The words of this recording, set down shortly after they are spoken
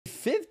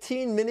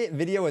15-minute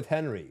video with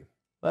Henry.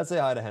 Let's say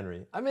hi to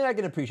Henry. I mean, I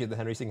can appreciate the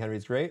Henry. Seeing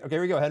Henry's great. Okay,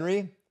 here we go,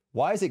 Henry.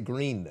 Why is it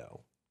green,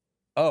 though?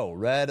 Oh,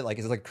 red. Like,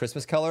 is it like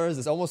Christmas colors?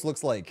 This almost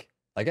looks like,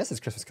 I guess it's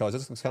Christmas colors.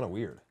 This looks kind of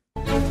weird.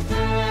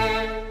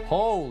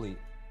 Holy.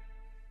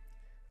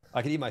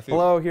 I can eat my food.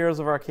 Hello, Heroes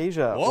of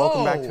Arcasia. Whoa.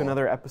 Welcome back to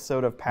another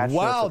episode of Patch Notes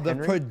Wow, with the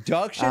Henry.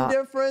 production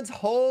difference?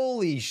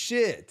 Holy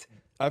shit.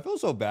 I feel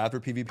so bad for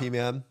PvP,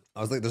 man.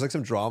 I was like, there's like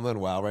some drama in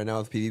WoW right now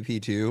with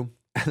PvP too.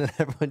 And then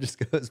everyone just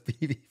goes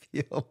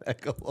PvP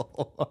Omega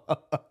lol.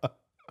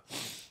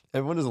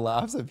 Everyone just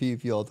laughs at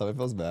PvP all the time. It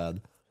feels bad.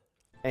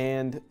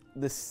 And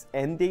this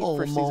end date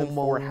for Season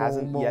 4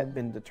 hasn't yet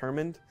been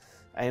determined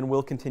and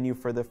will continue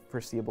for the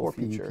foreseeable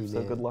future. PvP, so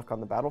man. good luck on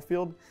the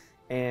battlefield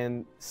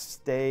and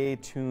stay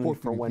tuned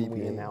for when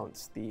we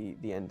announce the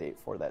end date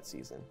for that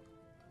season.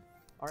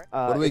 All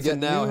right. What do we get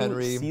now, new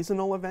Henry?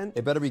 Seasonal event.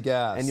 It better be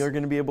gas. And you're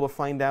going to be able to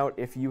find out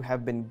if you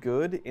have been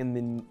good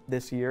in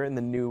this year in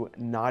the new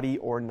Naughty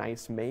or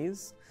Nice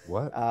maze.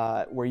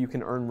 What? Where you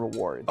can earn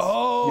rewards.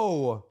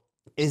 Oh,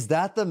 is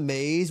that the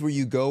maze where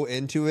you go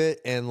into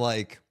it and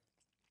like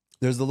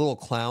there's the little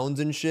clowns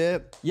and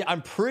shit? Yeah,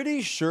 I'm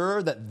pretty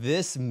sure that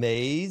this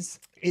maze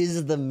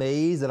is the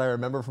maze that I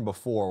remember from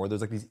before, where there's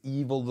like these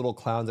evil little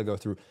clowns that go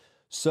through.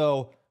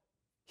 So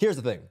here's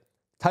the thing.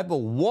 Type a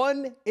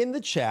 1 in the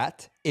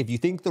chat if you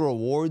think the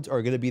rewards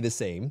are going to be the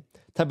same.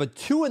 Type a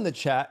 2 in the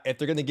chat if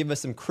they're going to give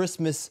us some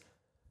Christmas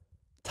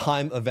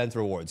time event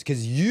rewards.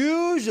 Because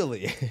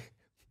usually,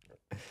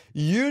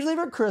 usually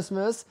for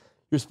Christmas,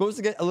 you're supposed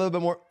to get a little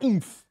bit more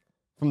oomph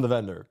from the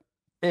vendor.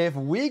 If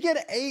we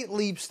get 8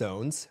 leap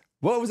stones,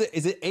 what was it?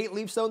 Is it 8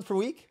 leap stones per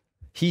week?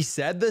 He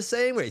said the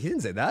same. Wait, he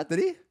didn't say that, did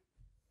he? I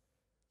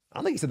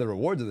don't think he said the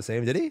rewards are the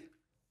same, did he?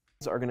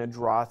 Are going to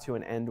draw to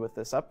an end with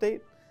this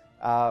update.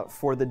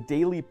 For the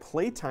daily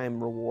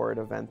playtime reward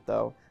event,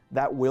 though,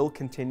 that will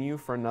continue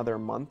for another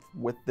month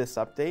with this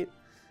update.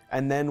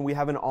 And then we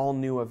have an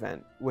all-new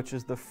event, which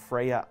is the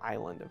Freya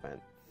Island event.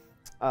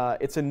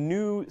 It's a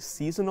new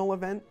seasonal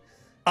event.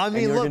 I mean,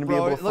 and you're look, going to be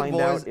bro, able to find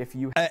out if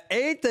you... An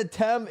 8 to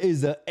 10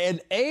 is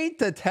an 8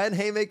 to 10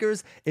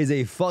 haymakers is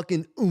a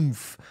fucking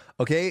oomph,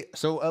 okay?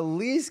 So at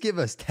least give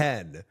us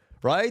 10,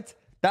 right?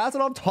 That's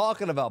what I'm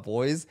talking about,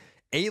 boys.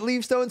 8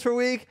 leaf stones per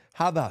week?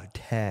 How about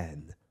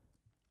 10?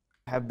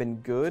 Have been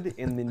good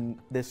in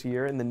this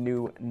year in the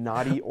new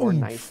Naughty or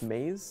Nice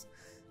maze,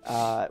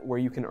 where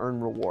you can earn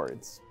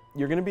rewards.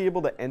 You're going to be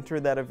able to enter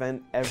that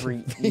event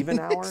every even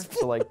hour,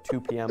 so like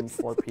 2 p.m.,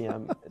 4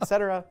 p.m.,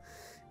 etc.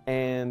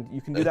 And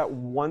you can do that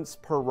once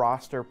per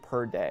roster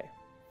per day.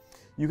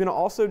 You can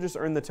also just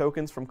earn the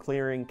tokens from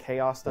clearing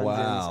Chaos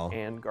Dungeons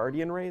and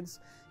Guardian raids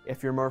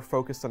if you're more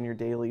focused on your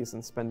dailies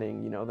and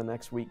spending, you know, the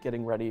next week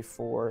getting ready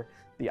for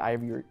the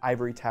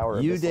Ivory Tower.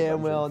 You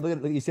damn well.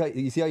 Look, you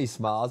see how he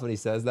smiles when he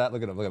says that?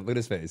 Look at him. Look at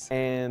his face.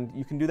 And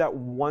you can do that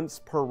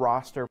once per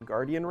roster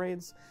Guardian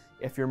raids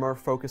if you're more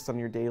focused on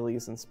your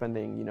dailies and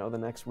spending, you know, the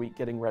next week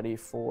getting ready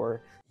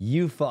for...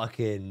 You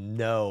fucking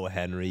know,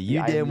 Henry.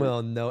 You damn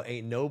well know.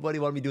 Ain't nobody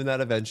want to be doing that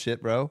event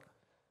shit, bro.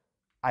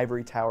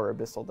 Ivory Tower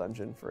Abyssal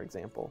Dungeon, for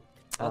example.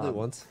 I'll do it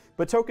once.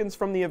 But tokens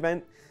from the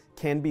event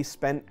can be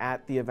spent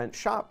at the event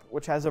shop,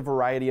 which has a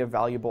variety of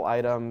valuable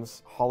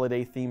items,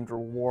 holiday-themed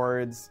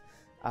rewards,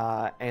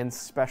 and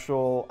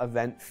special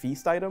event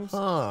feast items.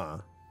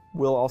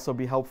 Will also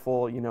be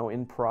helpful, you know,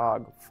 in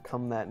Prague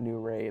come that new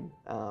raid.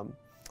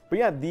 But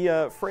yeah,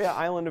 the Freya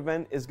Island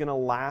event is going to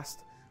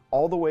last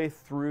all the way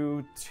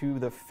through to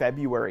the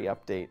February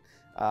update.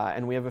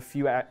 And we have a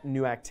few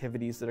new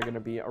activities that are going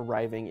to be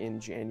arriving in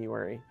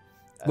January.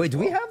 Wait, do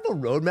we have the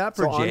roadmap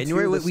for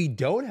January? Wait, we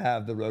don't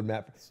have the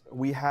roadmap.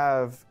 We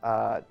have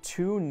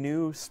 2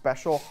 new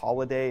special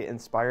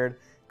holiday-inspired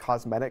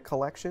cosmetic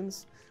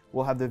collections.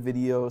 We'll have the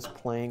videos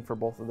playing for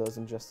both of those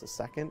in just a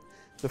second.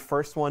 The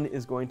first one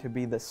is going to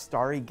be the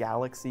Starry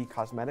Galaxy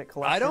cosmetic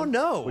collection. I don't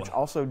know. Which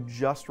also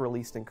just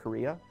released in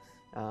Korea.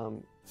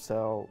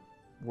 So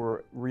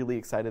we're really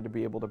excited to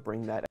be able to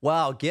bring that.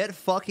 Wow, get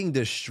fucking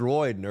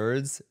destroyed,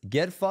 nerds.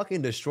 Get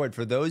fucking destroyed.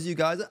 For those of you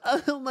guys,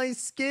 oh, my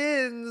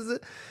skins.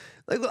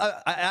 Like,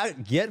 I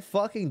get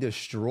fucking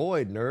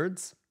destroyed,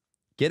 nerds.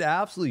 Get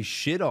absolutely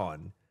shit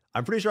on.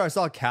 I'm pretty sure I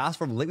saw a cast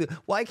from Link.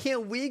 Why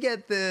can't we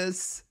get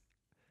this?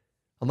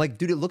 I'm like,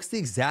 dude, it looks the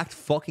exact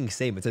fucking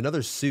same. It's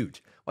another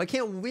suit. Why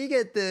can't we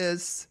get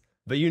this?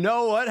 But you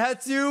know what,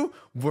 Hetsu?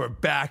 We're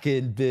back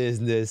in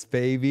business,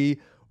 baby.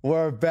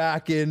 We're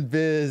back in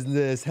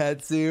business,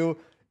 Hetsu.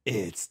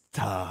 It's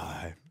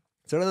time.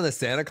 So other than the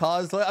Santa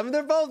Claus, I mean,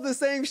 they're both the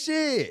same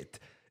shit.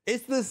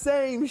 It's the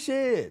same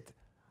shit.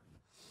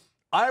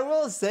 I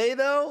will say,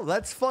 though,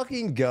 let's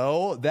fucking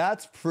go.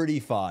 That's pretty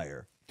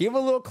fire. Give a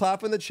little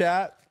clap in the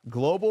chat.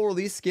 Global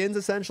release skins,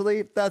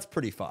 essentially. That's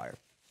pretty fire.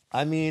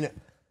 I mean,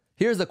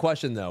 here's the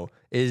question, though.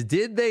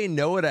 Did they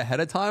know it ahead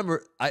of time?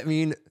 Or, I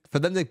mean, for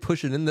them to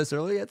push it in this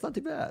early, it's not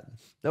too bad.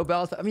 No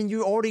balance. I mean,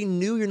 you already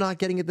knew you're not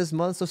getting it this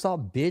month, so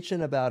stop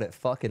bitching about it.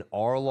 Fucking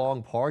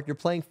Arlong Park. You're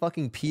playing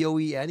fucking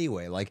PoE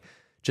anyway. Like,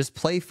 just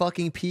play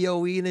fucking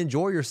PoE and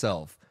enjoy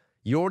yourself.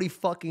 You already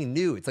fucking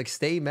knew. It's like,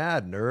 stay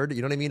mad, nerd.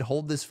 You know what I mean?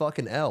 Hold this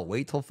fucking L.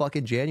 Wait till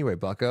fucking January,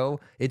 bucko.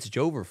 It's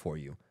Jover for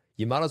you.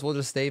 You might as well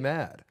just stay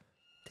mad.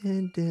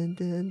 Dun, dun,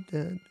 dun,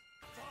 dun.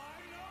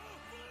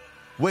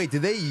 Wait,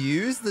 did they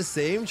use the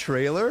same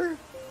trailer?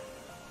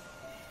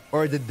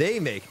 Or did they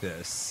make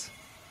this?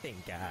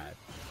 Thank God.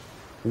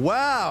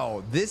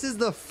 Wow, this is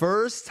the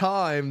first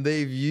time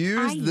they've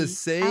used the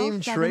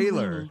same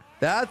trailer.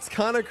 That's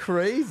kind of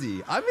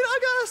crazy. I mean, I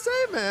gotta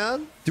say,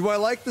 man. Do I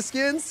like the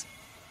skins?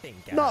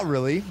 Not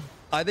really.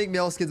 I think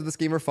male skins in this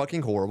game are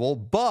fucking horrible,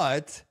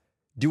 but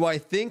do I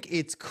think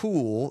it's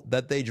cool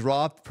that they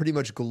dropped pretty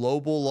much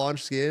global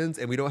launch skins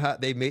and we don't have,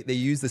 they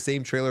use the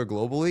same trailer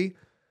globally?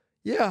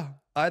 Yeah,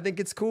 I think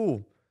it's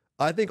cool.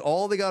 I think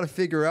all they got to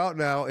figure out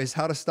now is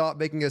how to stop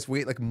making us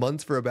wait like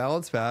months for a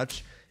balance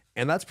patch.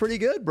 And that's pretty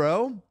good,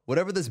 bro.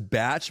 Whatever this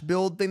batch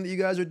build thing that you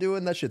guys are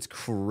doing, that shit's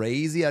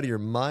crazy, out of your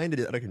mind,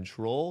 out of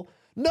control.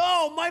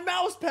 No, my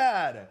mouse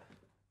pad.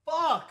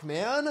 Fuck,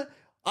 man.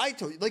 I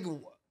told you, like,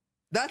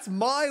 that's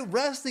my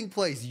resting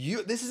place.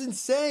 This is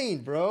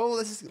insane, bro.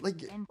 This is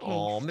like,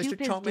 oh, Mr.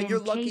 Chompman, you're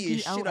lucky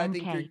as shit. I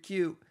think you're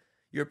cute.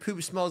 Your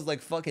poop smells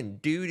like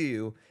fucking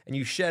doo-doo, and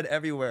you shed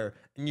everywhere,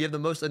 and you have the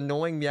most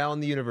annoying meow in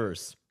the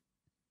universe.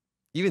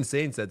 Even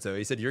Sane said so.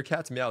 He said, your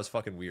cat's meow is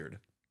fucking weird.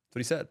 That's what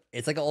he said.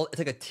 It's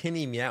like a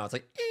tinny meow. It's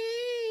like,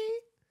 ee.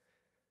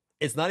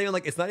 It's not even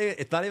like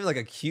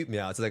a cute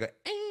meow. It's like a,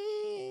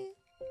 ee.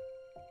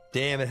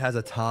 Damn, it has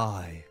a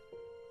tie.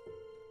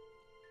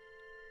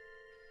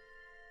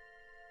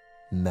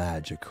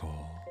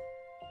 Magical.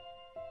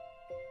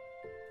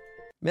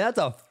 Man, that's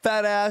a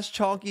fat ass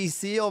chonky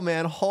seal,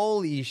 man.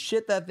 Holy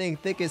shit, that thing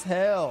thick as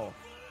hell.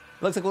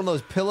 Looks like one of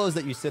those pillows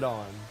that you sit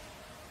on.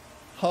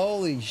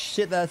 Holy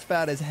shit, that's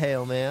fat as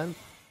hell, man.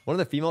 One of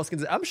the female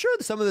skins, I'm sure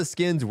some of the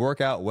skins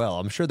work out well.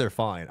 I'm sure they're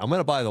fine. I'm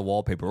gonna buy the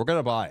wallpaper. We're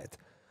gonna buy it.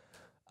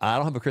 I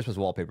don't have a Christmas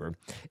wallpaper.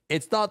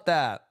 It's not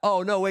that.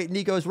 Oh no, wait,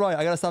 Nico's right.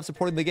 I gotta stop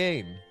supporting the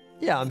game.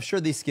 Yeah, I'm sure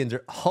these skins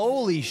are,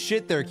 holy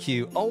shit, they're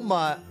cute. Oh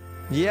my,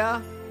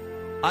 yeah.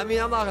 I mean,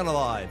 I'm not gonna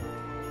lie.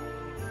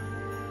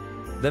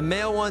 The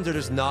male ones are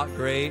just not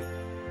great.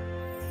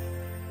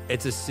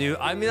 It's a suit.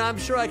 I mean, I'm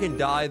sure I can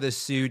dye the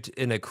suit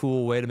in a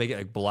cool way to make it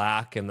like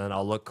black, and then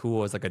I'll look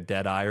cool as like a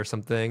dead eye or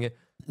something.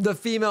 The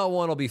female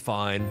one will be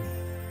fine.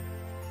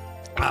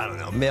 I don't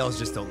know. Males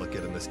just don't look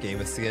good in this game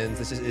with skins.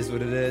 It just is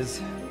what it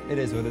is. It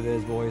is what it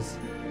is, boys. Does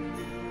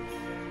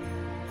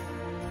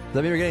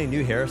that mean we're getting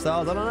new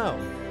hairstyles? I don't know.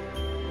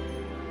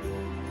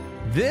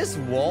 This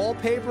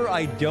wallpaper,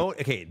 I don't...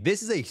 Okay,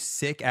 this is a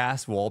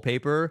sick-ass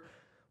wallpaper,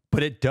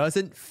 but it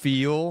doesn't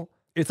feel...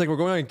 It's like we're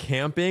going on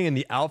camping and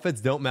the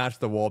outfits don't match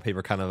the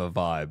wallpaper kind of a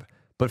vibe.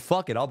 But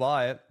fuck it, I'll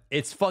buy it.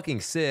 It's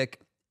fucking sick.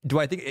 Do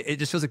I think it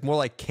just feels like more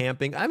like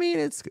camping? I mean,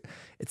 it's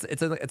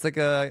like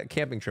a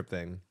camping trip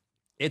thing.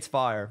 It's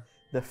fire.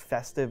 The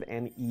Festive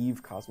and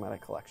Eve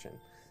cosmetic collection.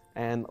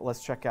 And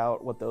let's check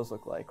out what those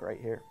look like right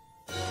here.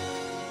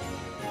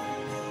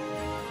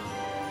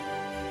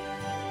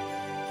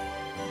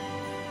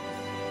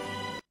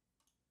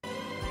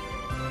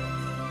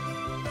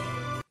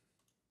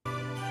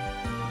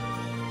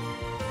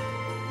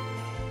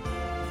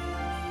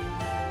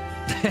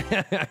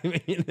 I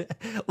mean,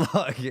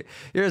 look,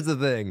 here's the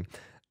thing.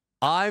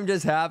 I'm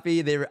just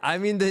happy the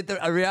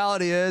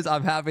reality is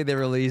I'm happy they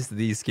released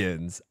these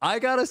skins. I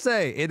gotta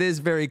say, it is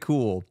very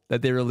cool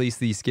that they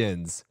released these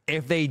skins.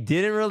 If they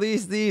didn't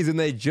release these and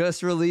they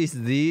just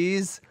released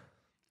these,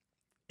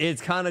 it's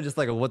kind of just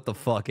like a what the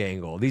fuck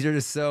angle. These are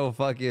just so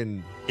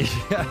fucking,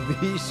 yeah,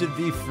 these should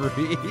be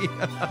free.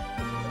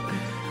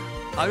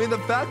 I mean, the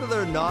fact that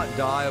they're not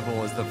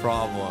dyeable is the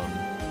problem.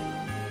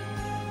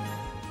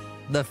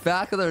 The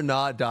fact that they're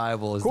not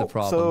dyeable is the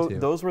problem, too. So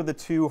those were the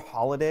two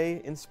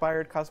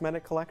holiday-inspired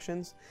cosmetic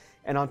collections.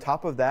 And on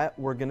top of that,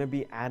 we're going to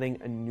be adding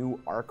a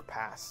new Ark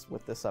Pass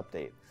with this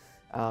update.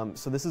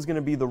 So this is going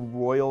to be the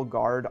Royal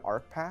Guard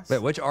Ark Pass.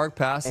 Wait, which Ark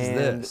Pass is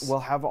this? And we'll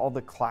have all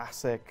the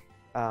classic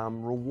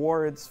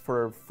rewards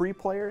for free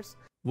players.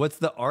 What's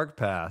the Ark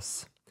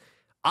Pass?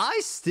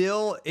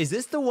 Is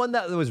this the one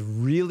that was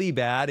really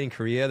bad in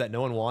Korea that no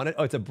one wanted?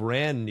 Oh, it's a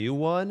brand new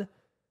one?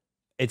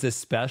 It's a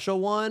special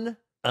one?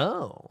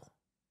 Oh.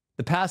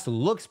 The pass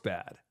looks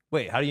bad.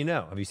 Wait, how do you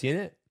know? Have you seen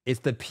it?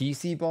 It's the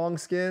PC Bong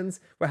skins.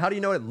 Well, how do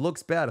you know it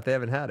looks bad if they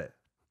haven't had it?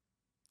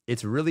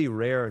 It's really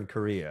rare in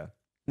Korea.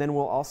 Then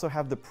we'll also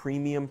have the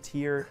premium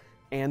tier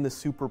and the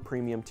super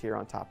premium tier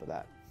on top of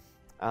that.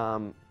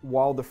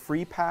 While the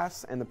free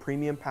pass and the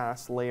premium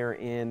pass layer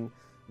in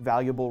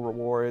valuable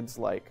rewards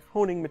like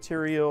honing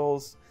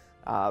materials,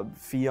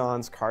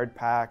 Fion's card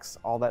packs,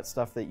 all that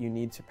stuff that you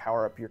need to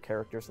power up your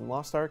characters in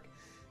Lost Ark,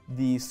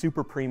 the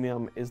super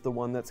premium is the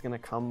one that's going to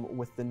come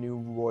with the new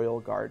Royal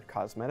Guard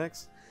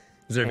cosmetics.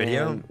 Is there a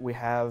video? And we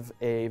have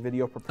a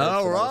video prepared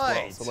for that as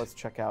well, so let's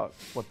check out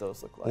what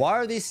those look like. Why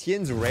are these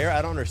skins rare?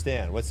 I don't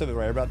understand. What's so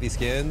rare about these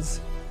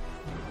skins?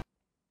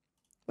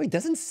 Wait,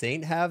 doesn't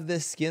Saint have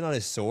this skin on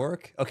his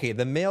Sork? Okay,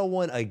 the male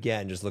one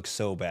again just looks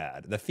so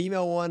bad. The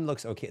female one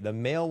looks okay. The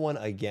male one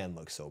again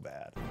looks so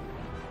bad.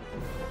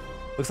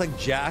 Looks like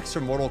Jax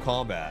from Mortal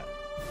Kombat.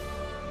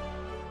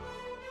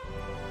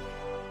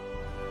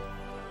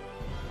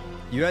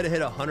 You had to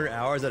hit 100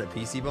 hours at a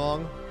PC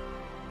bong?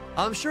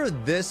 I'm sure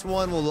this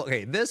one will look...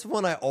 Okay, this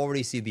one I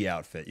already see the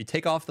outfit. You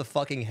take off the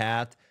fucking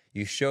hat.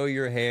 You show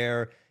your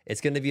hair.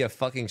 It's going to be a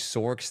fucking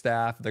Sork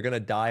staff. They're going to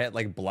dye it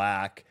like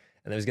black.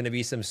 And there's going to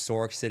be some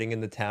Sork sitting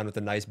in the town with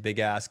a nice big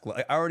ass...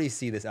 I already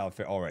see this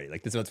outfit already.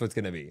 Like, this is what's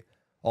going to be.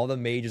 All the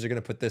mages are going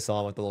to put this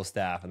on with the little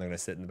staff, and they're going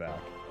to sit in the back.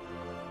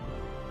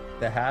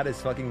 The hat is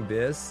fucking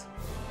this.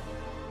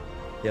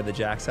 Yeah, the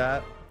Jack's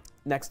hat.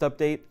 Next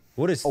update.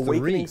 What is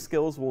Awakening 3?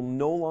 skills will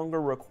no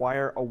longer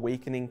require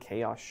Awakening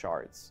Chaos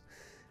Shards.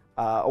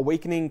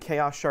 Awakening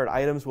Chaos Shard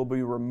items will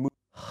be removed.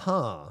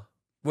 Huh.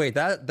 Wait,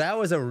 that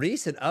was a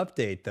recent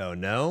update, though,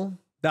 no?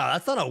 No,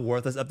 that's not a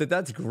worthless update.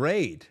 That's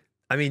great.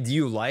 I mean, do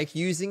you like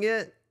using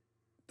it?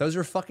 Those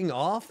are fucking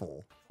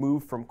awful.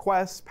 Move from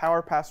quests,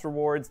 Power Pass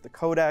rewards, the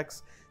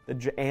Codex,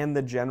 and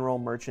the General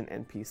Merchant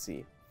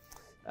NPC.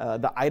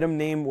 The item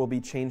name will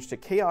be changed to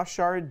Chaos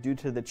Shard due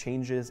to the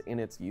changes in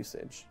its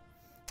usage.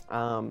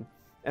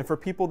 And for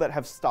people that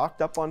have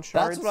stocked up on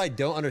shards, that's what I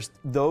don't understand.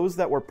 Those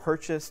that were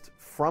purchased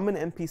from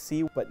an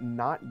NPC but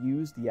not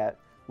used yet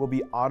will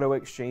be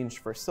auto-exchanged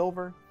for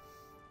silver.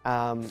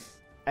 And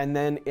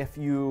then if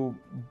you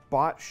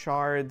bought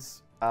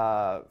shards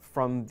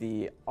from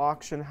the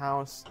auction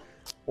house,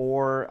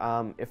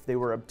 or if they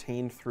were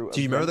obtained through...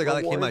 Do you remember the guy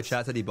that came in my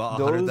chat that he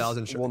bought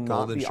 100,000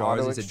 golden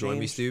shards and said, join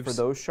me, Stoopzz? For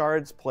those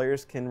shards,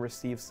 players can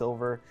receive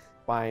silver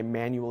by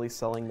manually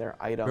selling their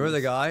items. Remember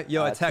the guy?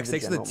 Yo, a text.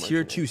 Thanks for the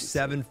tier 2 NPC.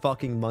 7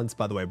 fucking months,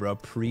 by the way, bro.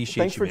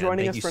 Appreciate Thanks you, for man.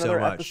 joining Thank us you for so another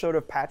much. episode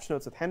of Patch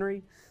Notes with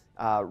Henry.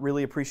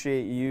 Really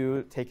appreciate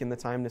you taking the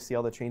time to see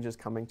all the changes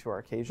coming to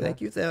Arcadia. Thank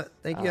you,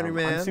 Henry,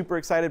 man. I'm super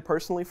excited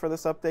personally for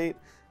this update.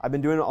 I've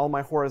been doing all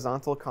my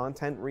horizontal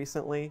content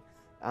recently.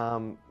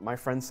 My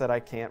friend said I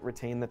can't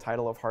retain the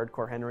title of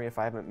Hardcore Henry if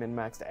I haven't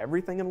min-maxed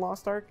everything in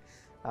Lost Ark.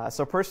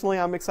 So personally,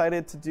 I'm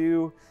excited to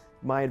do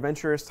my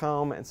Adventurer's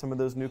Tome and some of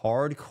those new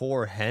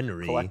Hardcore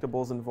Henry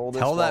collectibles in Voldus.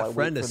 Tell that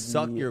friend to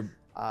suck your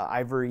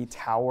Ivory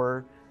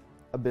Tower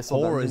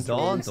Abyssal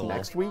horizontal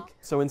next week.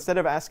 So instead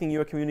of asking you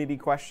a community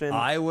question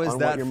I was on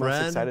that what you're most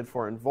friend. excited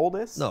for in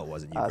Voldus, No, it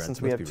wasn't you, Brent.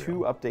 since we have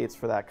 2 updates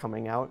for that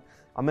coming out,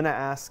 I'm gonna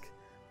ask,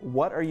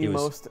 what are you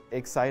most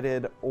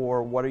excited,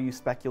 or what are you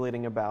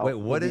speculating about? Wait,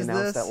 what is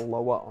announced this? at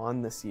Loa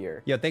on this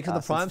year? Yeah, thanks for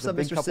the prime sub,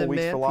 Mr. Sim,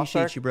 man.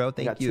 Appreciate you, bro.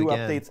 Thank you again.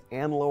 again. We got 2 updates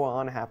and Loa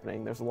on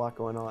happening. There's a lot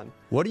going on.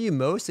 What are you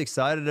most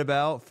excited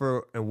about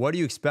for, and what do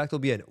you expect will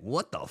be in?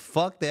 What the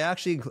fuck? They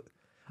actually...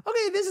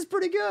 Okay, this is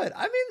pretty good.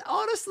 I mean,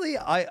 honestly,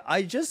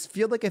 I just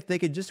feel like if they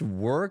could just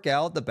work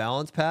out the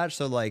balance patch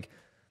so, like,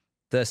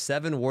 the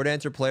 7 War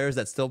Dancer players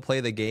that still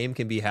play the game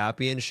can be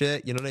happy and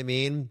shit, you know what I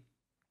mean?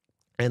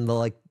 And the,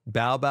 like,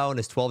 Bao Bao and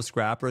his 12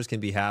 scrappers can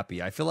be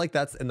happy. I feel like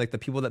that's, and, like, the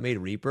people that made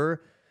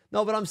Reaper.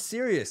 No, but I'm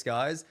serious,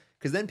 guys,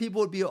 because then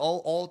people would be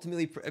all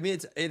ultimately, I mean,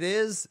 it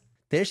is,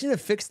 they just need to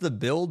fix the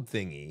build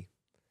thingy.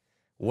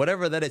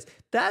 Whatever that is.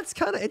 That's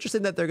kind of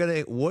interesting that they're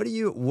gonna. What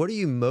are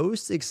you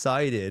most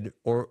excited,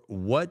 or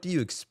what do you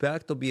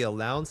expect will be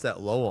announced at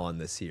Loan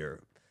this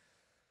year?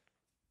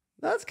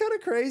 That's kind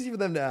of crazy for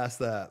them to ask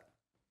that.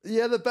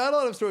 Yeah, the battle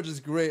item storage is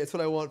great. It's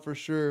what I want for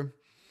sure.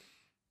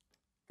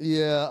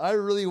 Yeah, I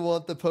really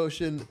want the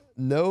potion.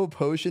 No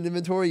potion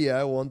inventory. Yeah,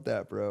 I want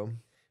that, bro.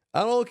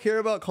 I don't care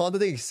about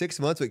content taking 6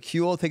 months, but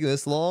QL taking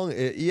this long.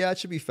 Yeah, it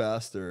should be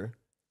faster.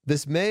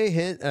 This may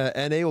hint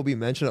NA will be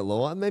mentioned at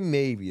low.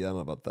 Maybe. I don't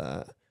know about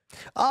that.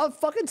 I'll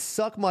fucking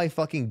suck my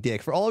fucking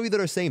dick. For all of you that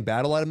are saying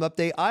battle item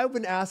update, I've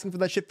been asking for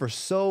that shit for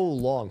so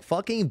long.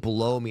 Fucking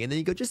blow me. And then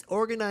you go, just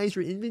organize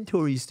your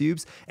inventory,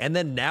 Stoopzz. And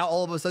then now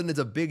all of a sudden it's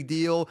a big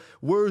deal.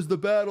 Where's the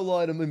battle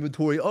item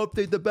inventory?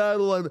 Update the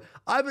battle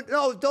item.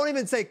 No, don't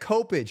even say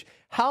copage.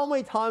 How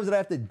many times did I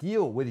have to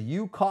deal with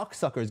you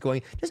cocksuckers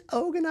going, just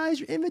organize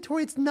your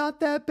inventory. It's not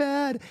that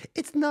bad.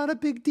 It's not a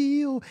big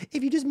deal.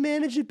 If you just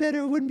manage it better,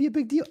 it wouldn't be a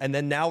big deal. And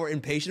then now we're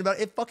impatient about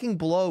it. It fucking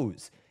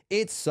blows.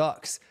 It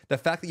sucks. The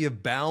fact that you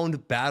have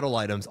bound battle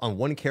items on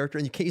one character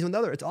and you can't use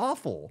another, it's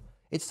awful.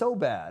 It's so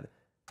bad.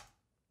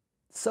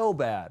 So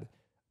bad.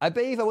 I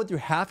bet you if I went through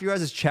half your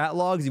guys' chat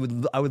logs,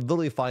 I would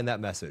literally find that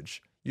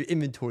message. Your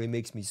inventory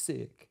makes me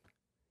sick.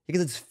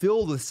 Because it's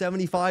filled with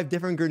 75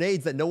 different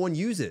grenades that no one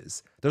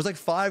uses. There's like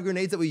 5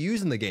 grenades that we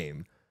use in the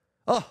game.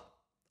 Oh,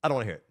 I don't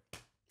want to hear it.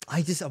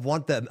 I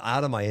want them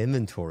out of my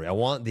inventory. I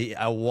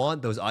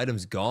want those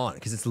items gone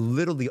because it's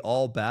literally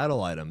all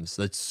battle items.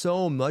 That's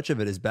so much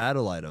of it is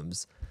battle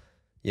items,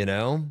 you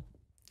know?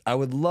 I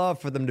would love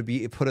for them to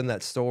be put in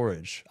that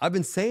storage. I've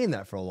been saying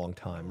that for a long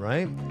time,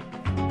 right?